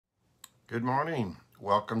Good morning.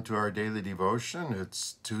 Welcome to our daily devotion.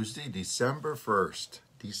 It's Tuesday, December 1st.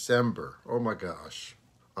 December. Oh my gosh.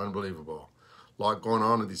 Unbelievable. A lot going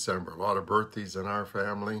on in December. A lot of birthdays in our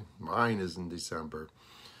family. Mine is in December.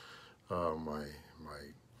 My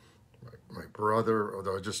brother,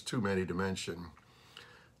 although just too many to mention.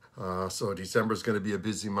 So December is going to be a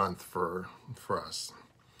busy month for us.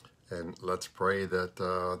 And let's pray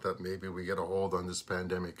that maybe we get a hold on this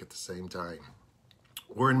pandemic at the same time.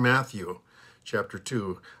 We're in Matthew chapter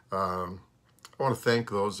 2. I want to thank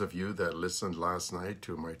those of you that listened last night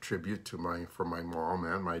to my tribute for my mom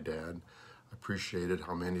and my dad. I appreciated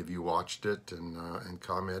how many of you watched it and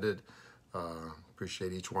commented.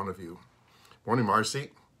 Appreciate each one of you. Morning, Marcy.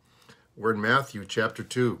 We're in Matthew chapter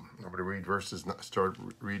 2. I'm going to start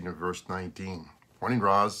reading in verse 19. Morning,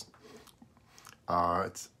 Roz.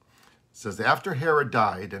 It says, after Herod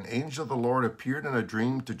died, an angel of the Lord appeared in a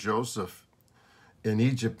dream to Joseph in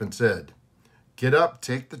Egypt and said, get up,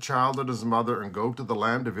 take the child and his mother and go to the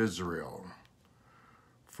land of Israel.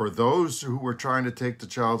 For those who were trying to take the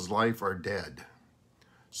child's life are dead.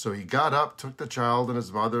 So he got up, took the child and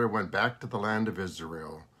his mother and went back to the land of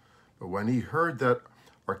Israel. But when he heard that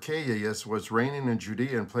Archelaus was reigning in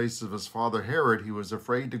Judea in place of his father Herod, he was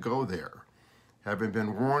afraid to go there. Having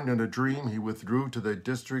been warned in a dream, he withdrew to the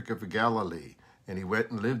district of Galilee, and he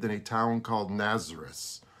went and lived in a town called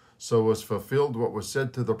Nazareth. So was fulfilled what was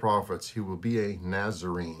said to the prophets, he will be a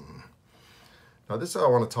Nazarene. Now this is what I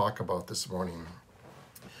want to talk about this morning.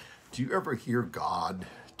 Do you ever hear God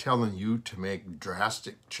telling you to make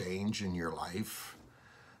drastic change in your life?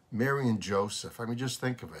 Mary and Joseph, I mean, just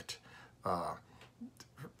think of it.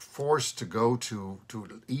 Forced to go to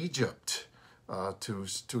Egypt to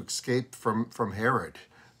escape from Herod.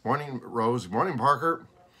 Morning, Rose. Morning, Parker.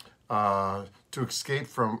 To escape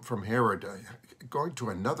from Herod, going to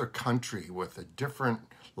another country with a different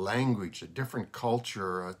language, a different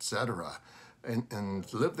culture, etc., and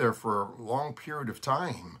live there for a long period of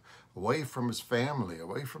time, away from his family,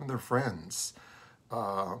 away from their friends.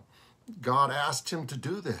 God asked him to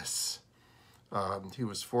do this. He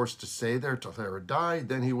was forced to stay there till Herod died.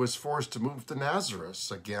 Then he was forced to move to Nazareth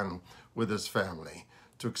again with his family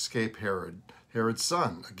to escape Herod's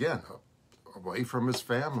son, again, away from his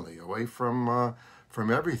family, away from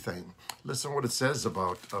everything. Listen what it says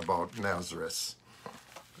about Nazareth.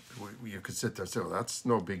 You could sit there and say, well, that's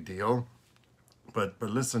no big deal. But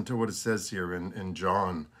listen to what it says here in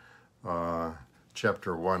John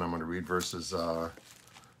chapter 1. I'm going to read verses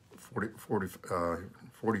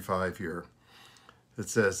 45 here. It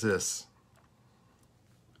says this.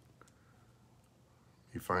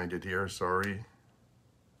 You find it here, sorry.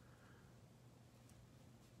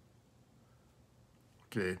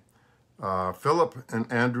 Okay. Philip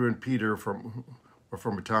and Andrew and Peter were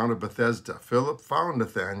from a town of Bethesda. Philip found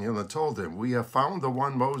Nathanael and told him, we have found the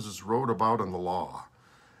one Moses wrote about in the law,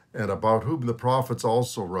 and about whom the prophets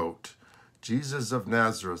also wrote, Jesus of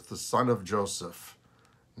Nazareth, the son of Joseph.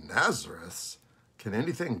 Nazareth? Can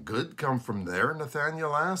anything good come from there?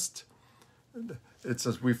 Nathanael asked. It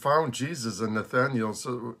says, we found Jesus and Nathanael,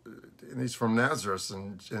 and he's from Nazareth,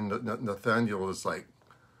 and Nathanael is like,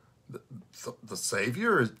 the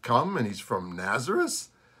Savior has come and he's from Nazareth?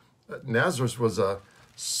 Nazareth was a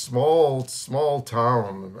small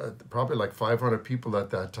town, probably like 500 people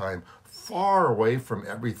at that time, far away from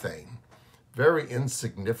everything, very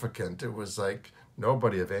insignificant. It was like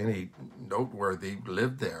nobody of any noteworthy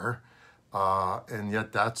lived there. And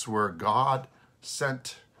yet that's where God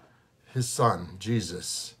sent his son,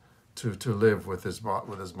 Jesus, to live with his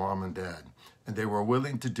mom and dad. And they were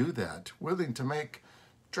willing to do that, willing to make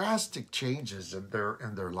drastic changes in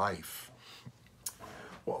their life.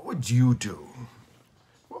 What would you do?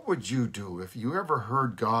 What would you do if you ever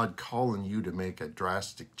heard God calling you to make a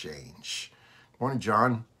drastic change? Morning,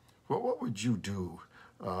 John. What would you do?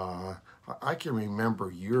 I can remember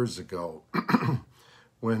years ago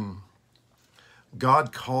when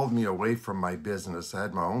God called me away from my business. I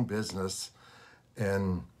had my own business,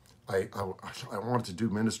 and I wanted to do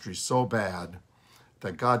ministry so bad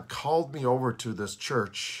that God called me over to this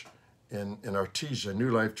church in Artesia, New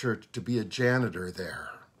Life Church, to be a janitor there.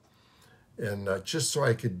 And just so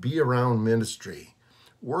I could be around ministry,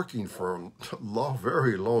 working for a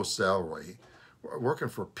very low salary, working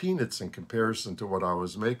for peanuts in comparison to what I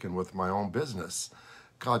was making with my own business.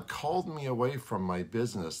 God called me away from my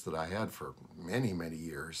business that I had for many, many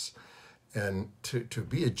years, and to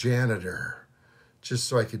be a janitor, just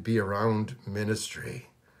so I could be around ministry.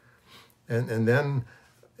 And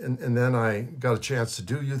then I got a chance to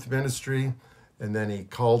do youth ministry, and then he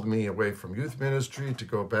called me away from youth ministry to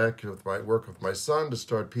go back with my work with my son to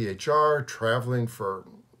start PHR, traveling for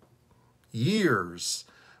years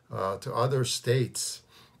to other states.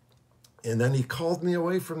 And then he called me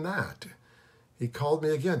away from that. He called me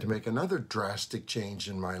again to make another drastic change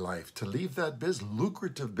in my life, to leave that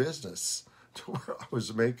lucrative business to where I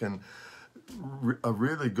was making a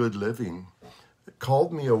really good living.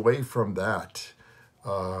 Called me away from that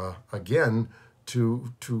again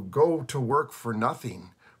to go to work for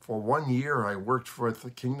nothing. For 1 year, I worked for the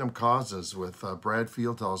Kingdom Causes with Brad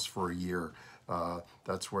Fieldhouse for a year.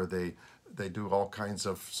 That's where they do all kinds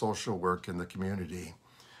of social work in the community.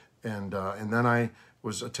 And then I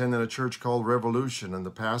was attending a church called Revolution, and the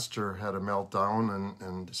pastor had a meltdown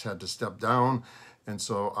and had to step down. And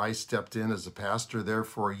so I stepped in as a pastor there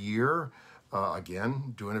for a year,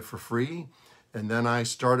 again, doing it for free. And then I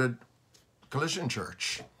started Collision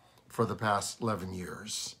Church for the past 11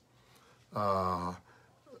 years.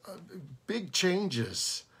 Big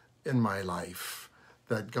changes in my life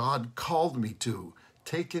that God called me to,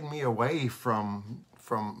 taking me away from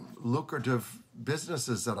lucrative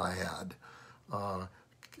businesses that I had.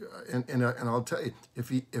 And I'll tell you,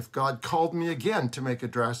 if God called me again to make a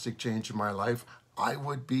drastic change in my life, I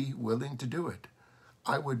would be willing to do it.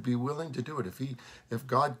 I would be willing to do it. If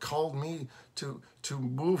God called me to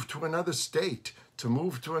move to another state, to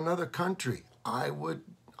move to another country, I would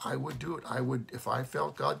do it. If I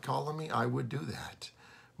felt God calling me, I would do that.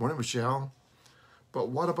 Morning, Michelle. But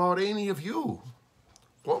what about any of you?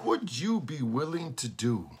 What would you be willing to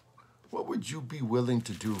do? What would you be willing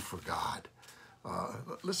to do for God?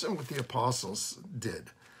 Listen what the apostles did.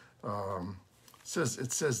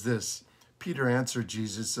 It says this. Peter answered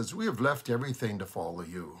Jesus, says, "We have left everything to follow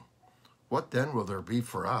you. What then will there be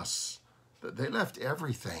for us?" They left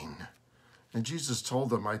everything. And Jesus told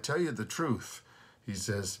them, "I tell you the truth." He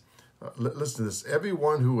says, listen to this.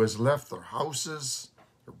 "Everyone who has left their houses,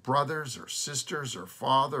 their brothers or sisters or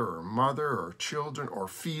father or mother or children or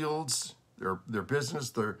fields, their business,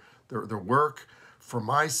 their work, for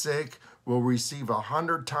my sake, will receive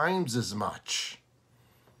 100 times as much."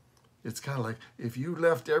 It's kind of like, if you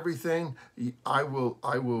left everything, I will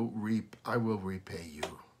repay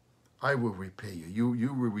you. I will repay you.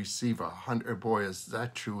 You will receive 100. Boy, is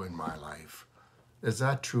that true in my life? Is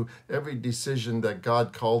that true? Every decision that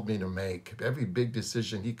God called me to make, every big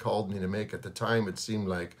decision he called me to make, at the time it seemed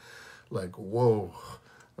like whoa.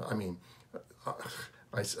 I mean,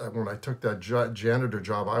 when I took that janitor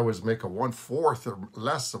job, I was making 1/4 or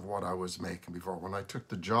less of what I was making before. When I took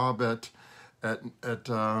the job at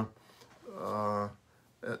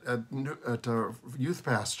youth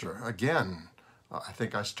pastor, again, I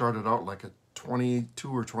think I started out like at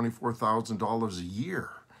 $22,000 or $24,000 a year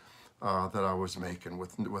that I was making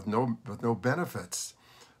with no benefits.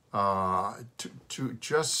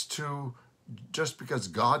 Just because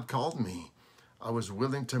God called me, I was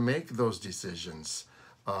willing to make those decisions.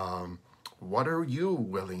 What are you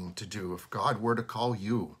willing to do if God were to call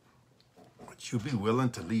you? Would you be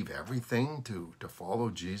willing to leave everything to follow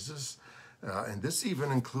Jesus? And this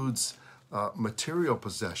even includes material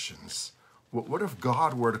possessions. What if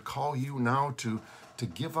God were to call you now to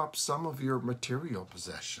give up some of your material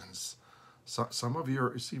possessions, some of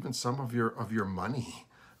your money?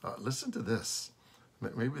 Listen to this.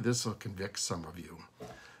 Maybe this will convict some of you.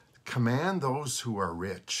 "Command those who are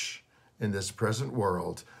rich in this present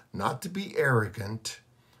world not to be arrogant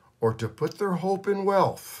or to put their hope in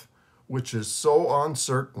wealth, which is so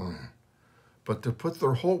uncertain, but to put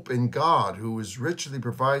their hope in God, who is richly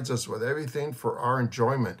provides us with everything for our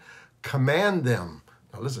enjoyment. Command them."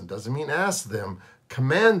 Now listen, doesn't mean ask them.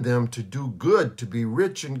 "Command them to do good, to be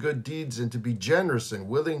rich in good deeds, and to be generous and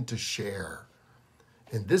willing to share.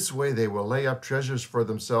 In this way they will lay up treasures for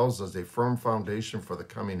themselves as a firm foundation for the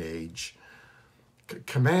coming age."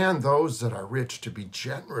 Command those that are rich to be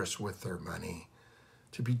generous with their money,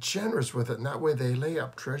 to be generous with it, and that way they lay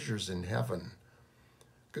up treasures in heaven.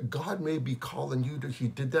 God may be calling you to. He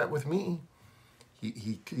did that with me.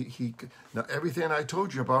 Now everything I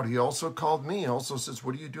told you about, he also called me. He also says,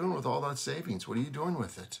 "What are you doing with all that savings? What are you doing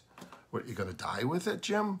with it? What, are you going to die with it,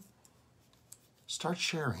 Jim? Start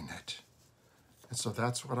sharing it." And so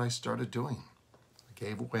that's what I started doing. I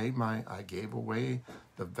gave away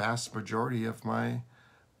the vast majority of my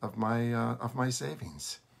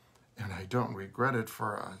savings, and I don't regret it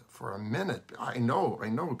for a minute. I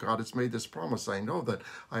know God has made this promise. I know that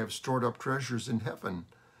I have stored up treasures in heaven,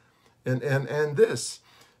 and this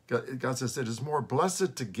God says it is more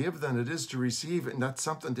blessed to give than it is to receive, and that's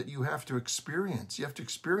something that you have to experience. You have to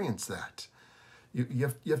experience that.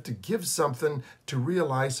 You have to give something to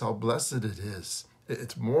realize how blessed it is.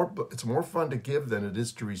 It's more fun to give than it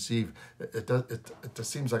is to receive. It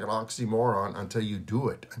seems like an oxymoron until you do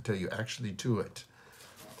it, until you actually do it.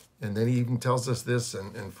 And then he even tells us this in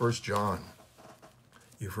 1 John.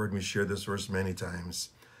 You've heard me share this verse many times.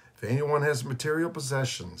 If anyone has material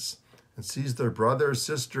possessions and sees their brother or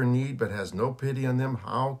sister in need but has no pity on them,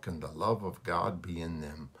 how can the love of God be in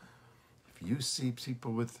them? If you see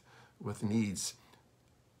people with needs,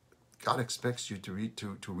 God expects you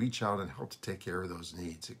to reach out and help to take care of those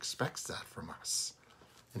needs. He expects that from us.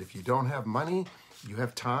 And if you don't have money, you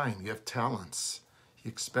have time, you have talents. He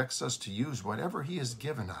expects us to use whatever he has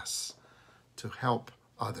given us to help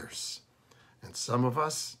others. And some of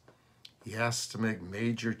us, he asks to make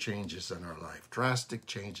major changes in our life, drastic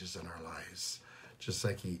changes in our lives. Just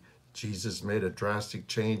like Jesus made a drastic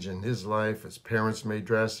change in his life, his parents made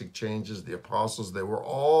drastic changes, the apostles, they were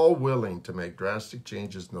all willing to make drastic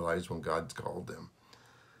changes in their lives when God called them.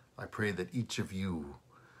 I pray that each of you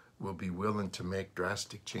will be willing to make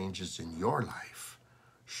drastic changes in your life,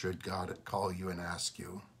 should God call you and ask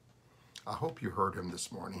you. I hope you heard him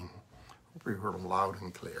this morning. I hope you heard him loud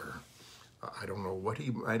and clear. I don't know what he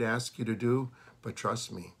might ask you to do, but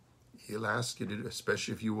trust me, he'll ask you to do,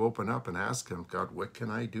 especially if you open up and ask him, God, what can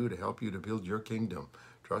I do to help you to build your kingdom?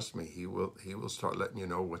 Trust me, he will start letting you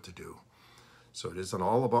know what to do. So it isn't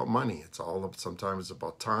all about money. Sometimes it's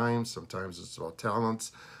about time. Sometimes it's about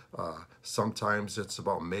talents. Sometimes it's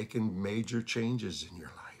about making major changes in your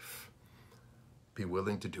life. Be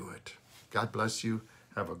willing to do it. God bless you.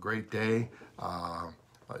 Have a great day.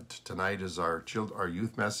 Tonight is our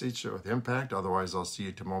youth message with Impact. Otherwise, I'll see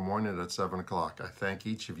you tomorrow morning at 7 o'clock. I thank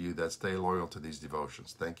each of you that stay loyal to these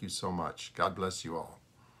devotions. Thank you so much. God bless you all.